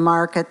dried up the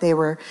market. They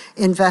were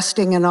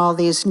investing in all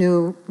these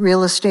new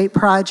real estate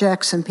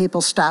projects and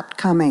people stopped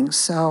coming.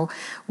 So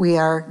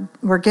we're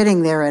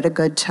getting there at a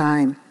good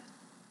time.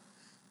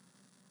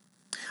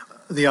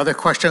 The other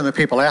question that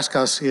people ask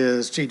us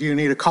is, gee, do you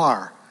need a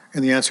car?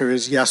 And the answer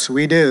is yes,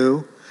 we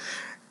do.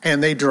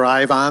 And they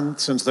drive on,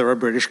 since they're a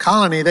British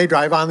colony, they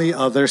drive on the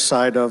other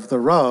side of the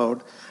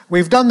road.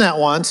 We've done that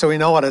once, so we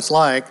know what it's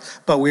like,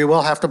 but we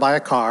will have to buy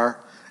a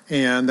car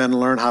and then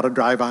learn how to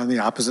drive on the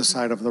opposite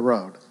side of the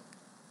road.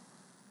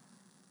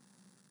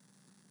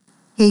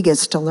 He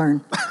gets to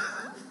learn.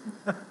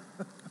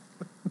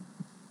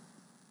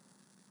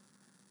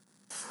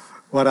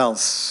 What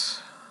else?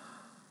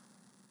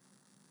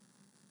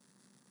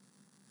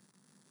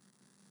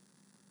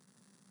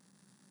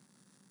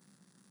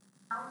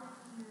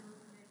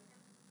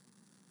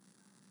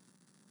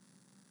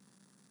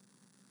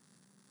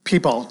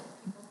 People.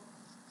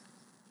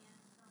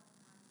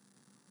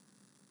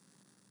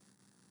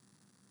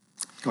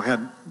 Go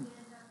ahead.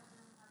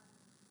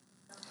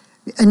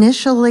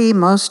 Initially,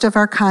 most of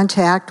our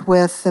contact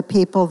with the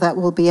people that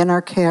will be in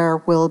our care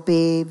will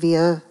be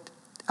via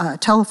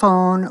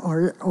telephone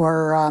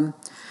or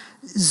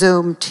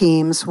Zoom,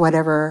 Teams,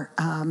 whatever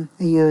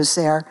you use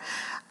there.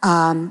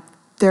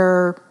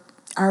 There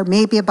are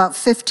maybe about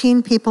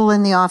 15 people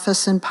in the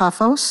office in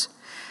Paphos.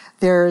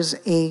 There's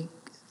a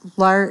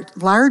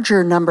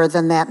larger number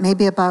than that,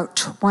 maybe about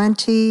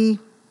 20.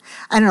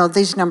 I don't know,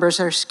 these numbers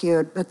are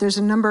skewed, but there's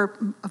a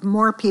number of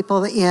more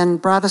people in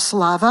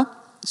Bratislava,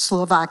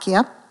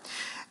 Slovakia.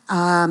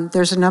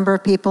 There's a number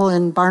of people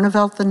in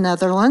Barneveld, the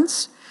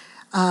Netherlands.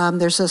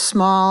 There's a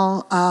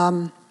small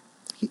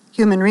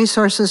human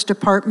resources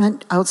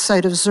department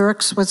outside of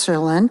Zurich,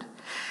 Switzerland.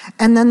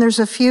 And then there's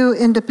a few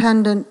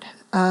independent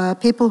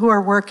people who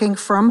are working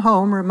from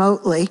home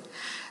remotely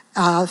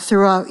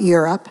throughout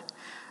Europe.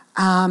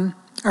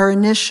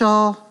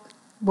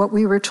 What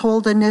we were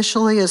told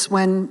initially is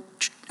when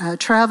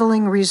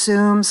traveling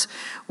resumes,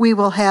 we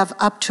will have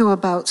up to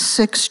about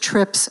 6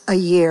 trips a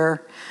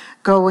year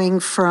going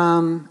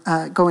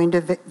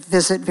to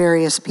visit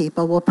various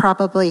people. We'll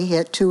probably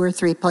hit 2 or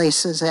 3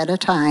 places at a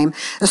time,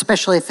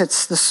 especially if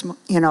it's the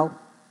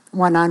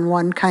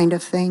one-on-one kind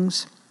of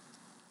things.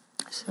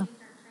 So.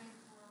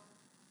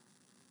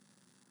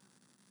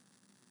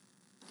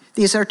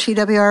 These are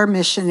TWR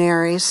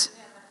missionaries.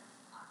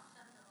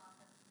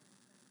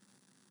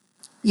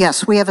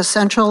 Yes, we have a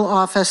central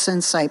office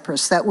in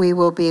Cyprus that we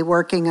will be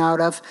working out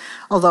of,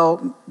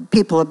 although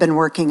people have been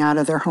working out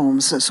of their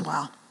homes as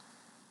well.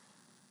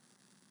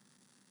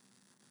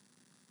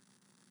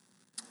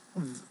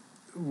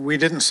 We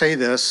didn't say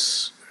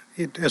this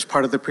as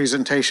part of the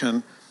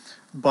presentation,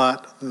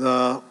 but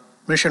the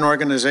mission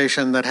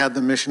organization that had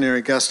the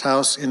missionary guest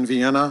house in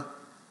Vienna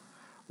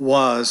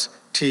was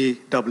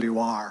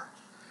TWR.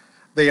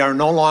 They are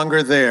no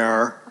longer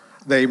there.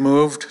 They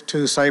moved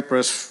to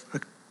Cyprus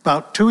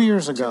about 2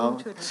 years ago,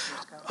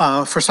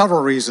 for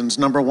several reasons.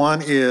 Number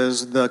one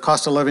is the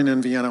cost of living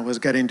in Vienna was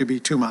getting to be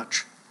too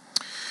much.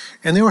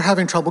 And they were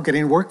having trouble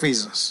getting work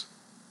visas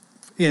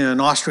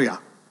in Austria.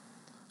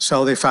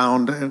 So they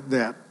found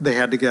that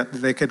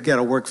they could get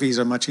a work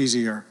visa much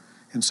easier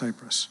in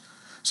Cyprus.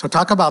 So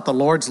talk about the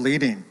Lord's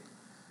leading,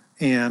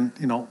 and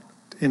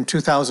in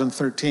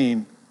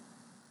 2013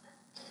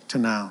 to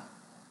now.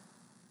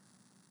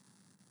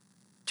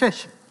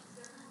 Trish.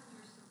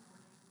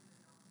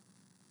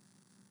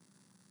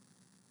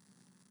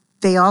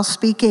 They all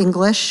speak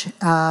English.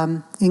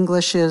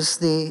 English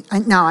is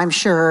now I'm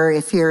sure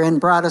if you're in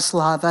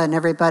Bratislava and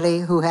everybody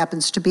who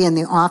happens to be in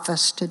the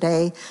office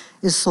today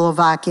is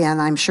Slovakian,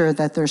 I'm sure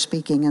that they're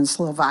speaking in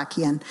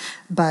Slovakian.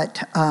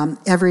 But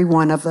every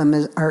one of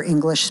them are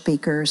English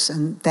speakers,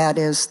 and that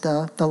is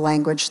the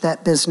language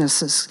that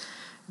business is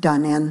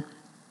done in.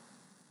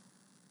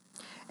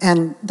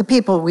 And the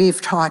people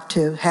we've talked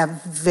to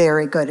have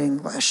very good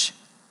English.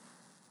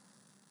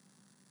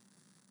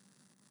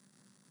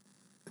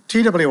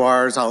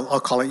 TWR's,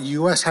 I'll call it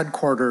U.S.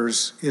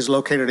 headquarters, is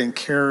located in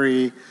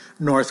Cary,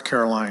 North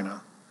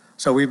Carolina.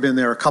 So we've been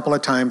there a couple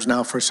of times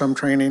now for some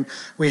training.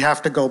 We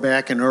have to go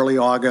back in early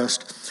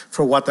August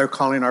for what they're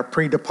calling our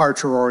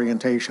pre-departure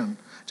orientation.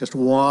 Just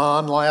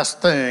one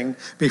last thing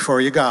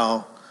before you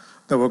go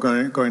that we're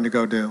going to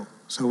go do.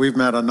 So we've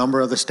met a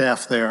number of the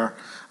staff there.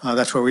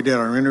 That's where we did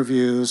our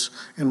interviews,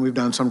 and we've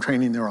done some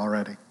training there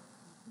already.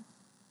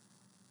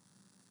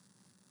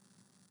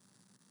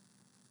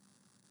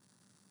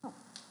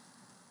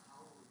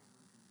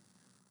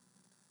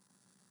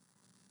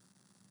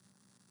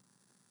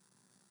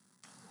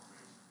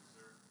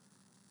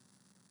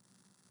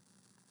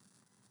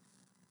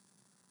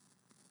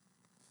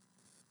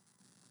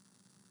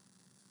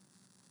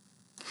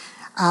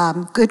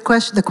 Good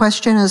question. The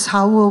question is,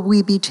 how will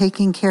we be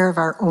taking care of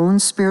our own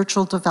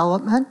spiritual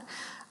development?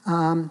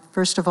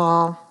 First of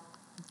all,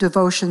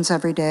 devotions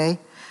every day.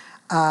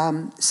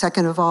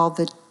 Second of all,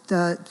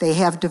 they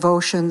have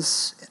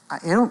devotions, I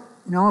don't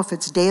know if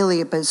it's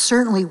daily, but it's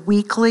certainly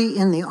weekly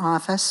in the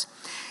office.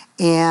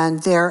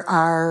 And there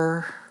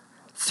are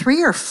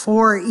 3 or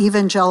 4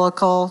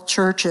 evangelical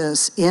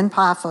churches in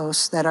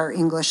Paphos that are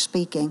English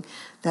speaking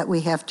that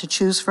we have to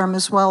choose from,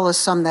 as well as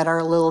some that are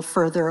a little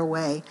further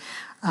away.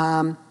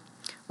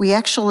 We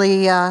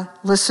actually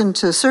listened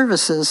to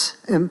services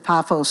in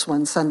Paphos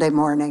one Sunday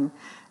morning,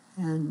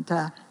 and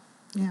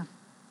yeah.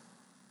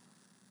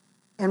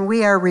 And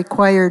we are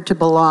required to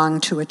belong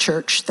to a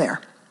church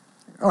there,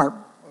 or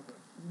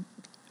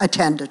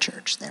attend a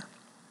church there.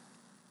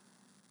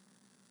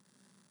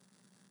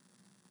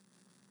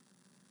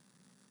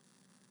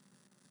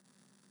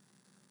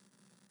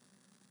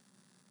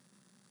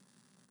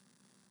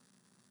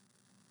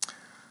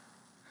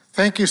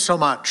 Thank you so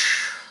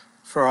much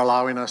for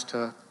allowing us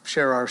to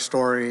share our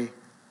story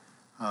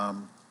as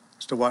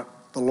to what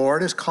the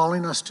Lord is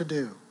calling us to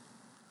do.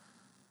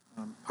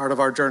 Part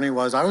of our journey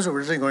was, I was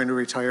originally going to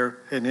retire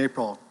in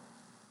April,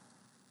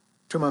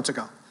 2 months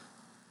ago.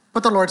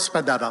 But the Lord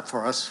sped that up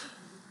for us.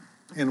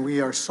 And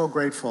we are so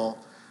grateful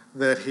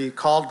that He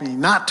called me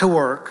not to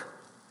work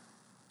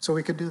so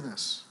we could do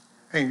this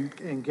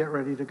and get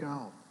ready to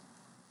go.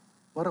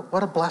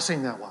 What a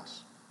blessing that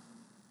was.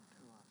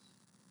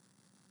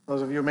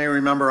 Those of you may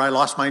remember I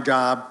lost my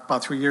job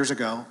about 3 years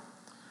ago.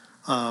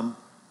 And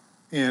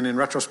in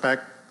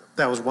retrospect,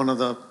 that was one of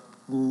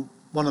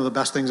the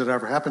best things that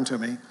ever happened to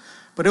me.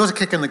 But it was a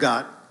kick in the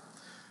gut.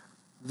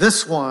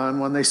 This one,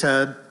 when they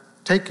said,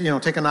 take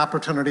an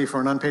opportunity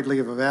for an unpaid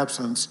leave of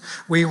absence,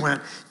 we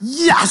went,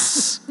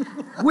 yes,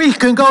 we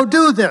can go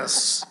do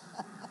this.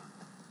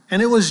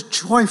 And it was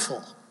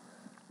joyful.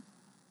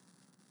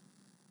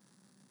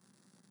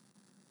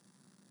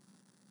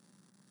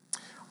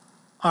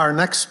 Our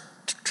next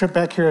trip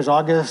back here is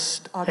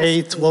August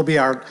 8th. Will be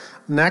our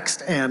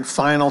next and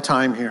final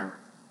time here.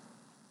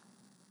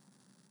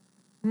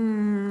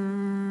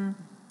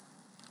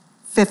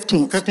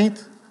 15th.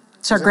 15th?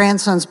 It's our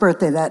grandson's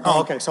birthday that day. Oh,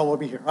 okay, so we'll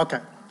be here. Okay.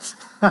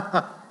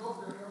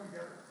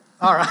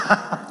 All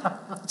right.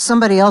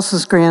 Somebody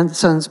else's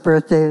grandson's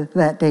birthday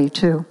that day,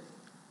 too.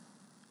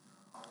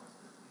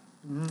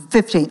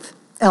 15th,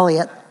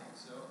 Elliot.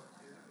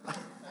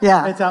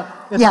 Yeah.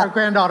 It's our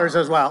granddaughters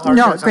as well.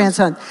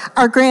 Grandson.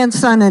 Our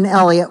grandson and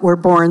Elliot were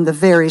born the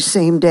very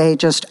same day,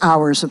 just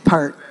hours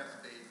apart.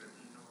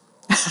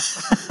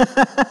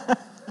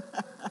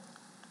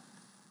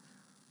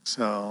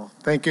 So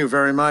thank you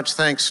very much.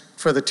 Thanks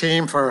for the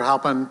team for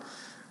helping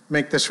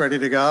make this ready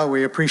to go.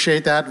 We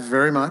appreciate that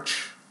very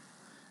much.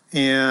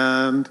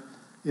 And,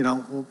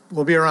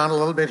 we'll be around a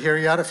little bit here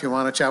yet if you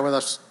want to chat with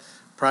us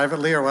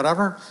privately or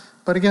whatever.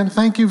 But again,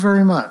 thank you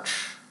very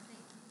much.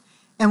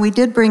 And we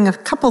did bring a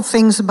couple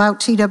things about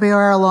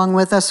TWR along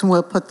with us, and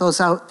we'll put those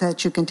out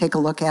that you can take a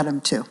look at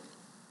them too.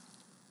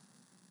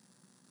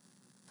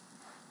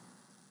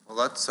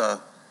 Well,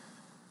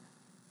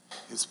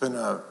 it's been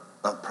a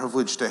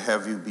privilege to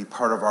have you be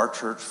part of our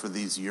church for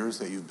these years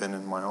that you've been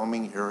in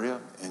Wyoming area,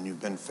 and you've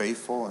been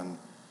faithful. And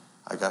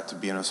I got to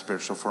be in a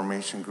spiritual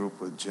formation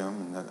group with Jim,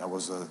 and that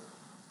was a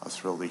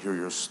thrill to hear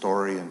your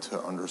story and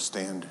to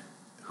understand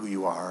who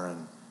you are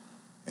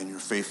and your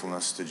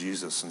faithfulness to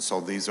Jesus. And so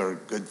these are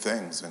good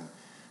things. And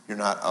you're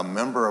not a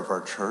member of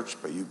our church,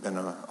 but you've been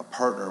a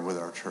partner with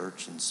our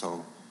church. And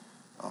so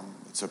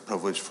It's a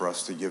privilege for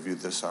us to give you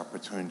this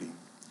opportunity.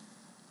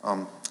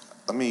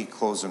 Let me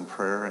close in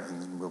prayer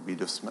and then we'll be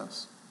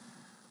dismissed.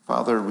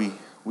 Father,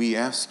 we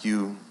ask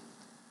you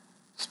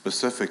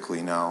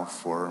specifically now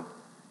for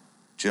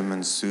Jim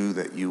and Sue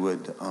that you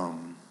would,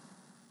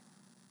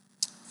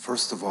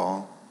 first of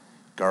all,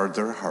 guard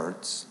their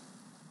hearts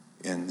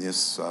in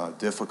this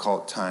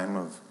difficult time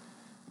of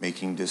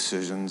making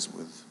decisions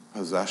with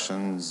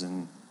possessions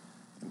and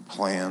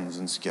plans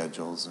and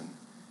schedules. And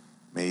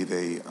may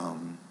they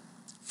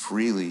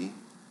freely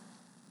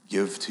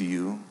give to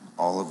you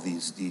all of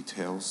these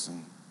details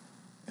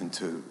and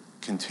to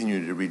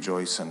continue to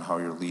rejoice in how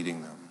you're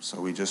leading them. So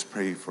we just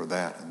pray for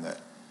that and that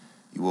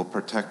you will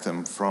protect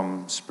them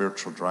from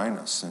spiritual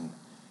dryness. And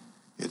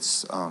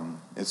it's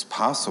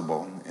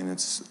possible and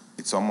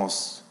it's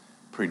almost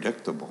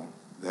predictable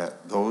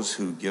that those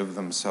who give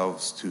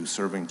themselves to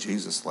serving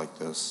Jesus like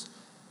this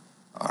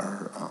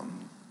are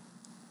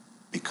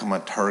become a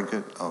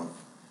target of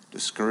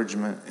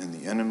discouragement in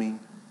the enemy,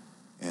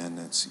 and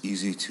it's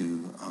easy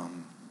to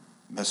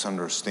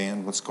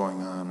misunderstand what's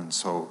going on. And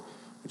so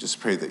we just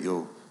pray that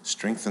you'll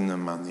strengthen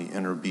them on the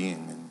inner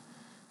being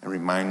and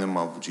remind them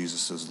of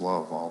Jesus'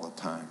 love all the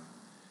time.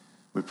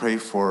 We pray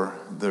for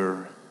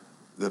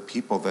the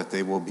people that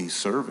they will be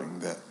serving,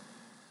 that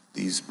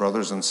these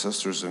brothers and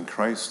sisters in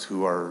Christ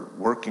who are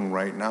working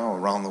right now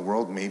around the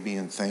world, maybe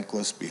in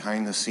thankless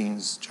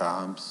behind-the-scenes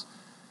jobs,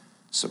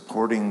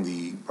 supporting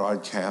the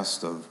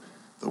broadcast of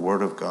the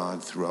Word of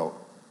God throughout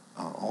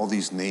all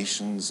these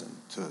nations and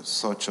to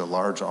such a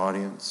large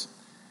audience.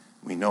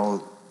 We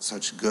know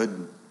such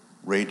good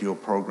radio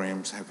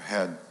programs have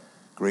had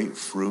great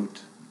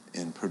fruit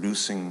in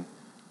producing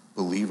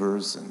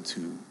believers and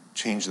to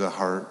change the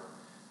heart.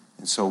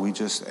 And so we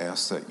just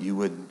ask that you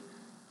would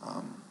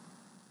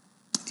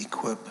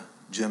equip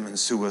Jim and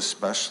Sue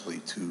especially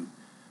to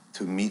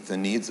meet the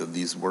needs of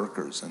these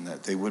workers, and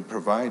that they would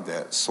provide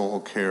that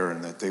soul care,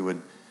 and that they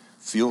would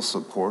feel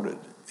supported,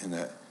 and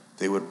that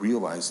they would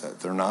realize that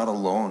they're not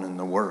alone in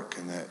the work,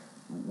 and that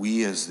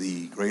we as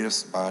the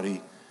greatest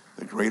body,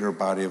 the greater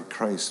body of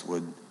Christ,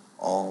 would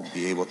all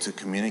be able to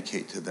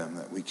communicate to them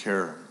that we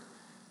care.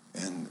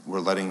 And we're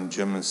letting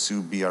Jim and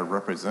Sue be our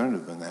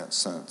representative in that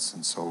sense.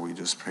 And so we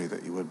just pray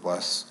that you would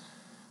bless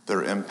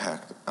their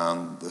impact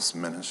on this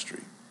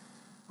ministry.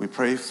 We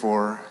pray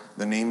for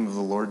the name of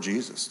the Lord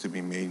Jesus to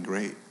be made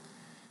great.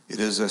 It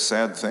is a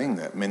sad thing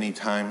that many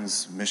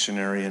times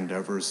missionary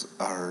endeavors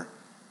are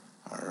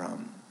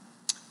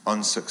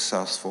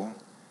unsuccessful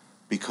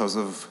because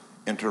of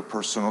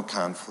interpersonal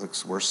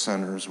conflicts where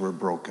sinners were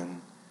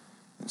broken.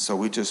 And so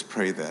we just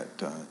pray that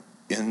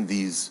in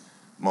these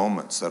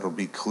moments that it'll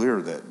be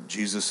clear that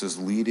Jesus is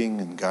leading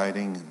and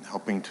guiding and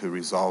helping to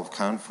resolve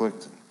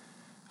conflict and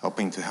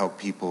helping to help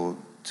people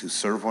to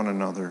serve one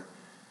another.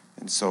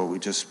 And so we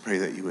just pray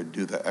that you would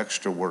do the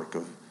extra work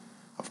of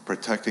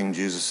protecting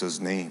Jesus'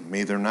 name.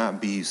 May there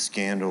not be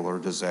scandal or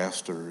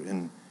disaster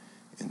in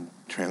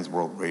Trans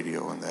World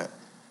Radio, and that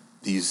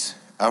these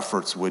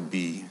efforts would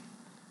be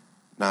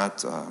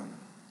not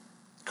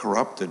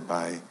corrupted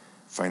by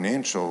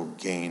financial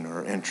gain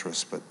or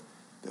interest, but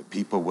that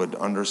people would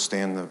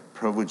understand the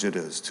privilege it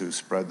is to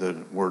spread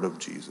the word of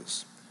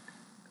Jesus.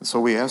 And so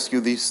we ask you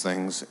these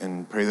things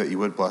and pray that you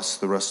would bless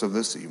the rest of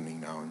this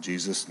evening now. In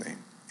Jesus' name,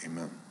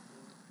 amen.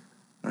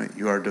 All right,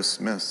 you are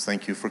dismissed.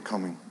 Thank you for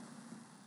coming.